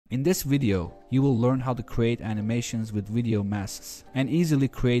In this video, you will learn how to create animations with video masks and easily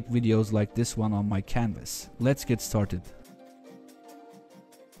create videos like this one on my canvas. Let's get started.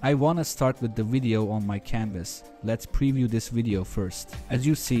 I wanna start with the video on my canvas. Let's preview this video first. As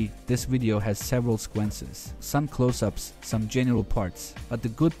you see, this video has several sequences, some close-ups, some general parts, but the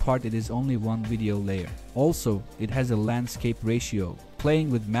good part it is only one video layer. Also, it has a landscape ratio.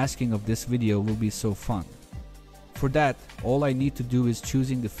 Playing with masking of this video will be so fun. For that, all I need to do is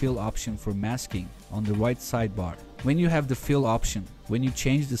choosing the fill option for masking on the right sidebar. When you have the fill option, when you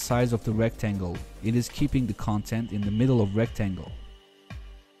change the size of the rectangle, it is keeping the content in the middle of rectangle.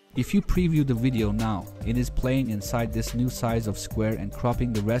 If you preview the video now, it is playing inside this new size of square and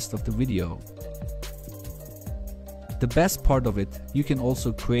cropping the rest of the video. The best part of it, you can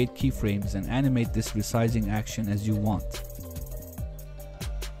also create keyframes and animate this resizing action as you want.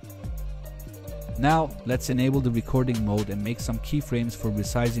 Now, let's enable the recording mode and make some keyframes for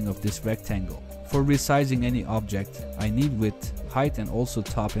resizing of this rectangle. For resizing any object, I need width, height and also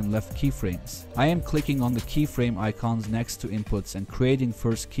top and left keyframes. I am clicking on the keyframe icons next to inputs and creating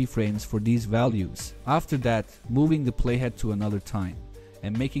first keyframes for these values. After that, moving the playhead to another time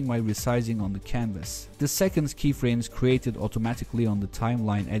and making my resizing on the canvas. The seconds keyframes created automatically on the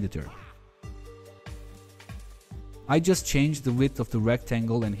timeline editor. I just changed the width of the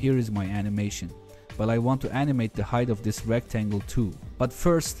rectangle and here is my animation. But I want to animate the height of this rectangle too. But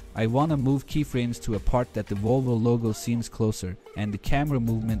first, I want to move keyframes to a part that the Volvo logo seems closer, and the camera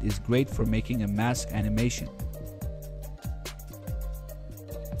movement is great for making a mask animation.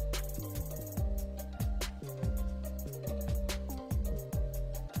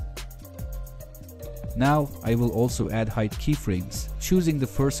 Now, I will also add height keyframes, choosing the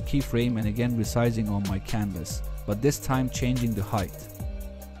first keyframe and again resizing on my canvas, but this time changing the height.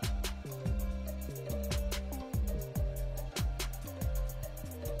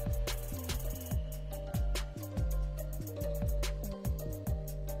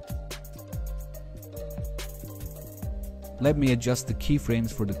 Let me adjust the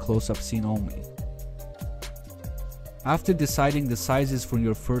keyframes for the close-up scene only. After deciding the sizes for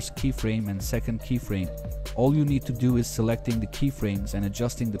your first keyframe and second keyframe, all you need to do is selecting the keyframes and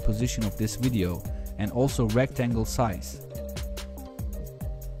adjusting the position of this video and also rectangle size.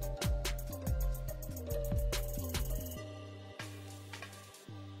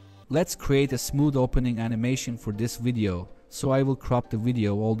 Let's create a smooth opening animation for this video. So I will crop the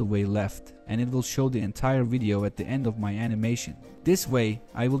video all the way left and it will show the entire video at the end of my animation. This way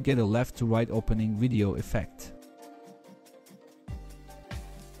I will get a left to right opening video effect.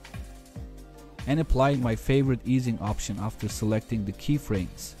 And applying my favorite easing option after selecting the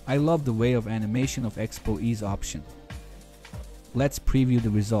keyframes. I love the way of animation of Expo Ease option. Let's preview the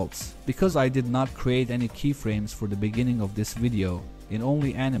results. Because I did not create any keyframes for the beginning of this video, it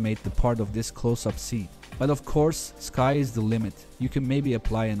only animate the part of this close-up scene. But of course, sky is the limit. You can maybe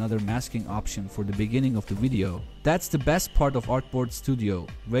apply another masking option for the beginning of the video. That's the best part of Artboard Studio.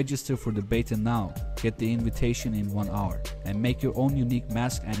 Register for the beta now, get the invitation in 1 hour, and make your own unique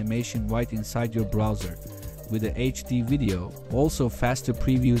mask animation right inside your browser with a HD video, also faster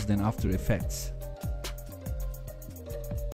previews than After Effects.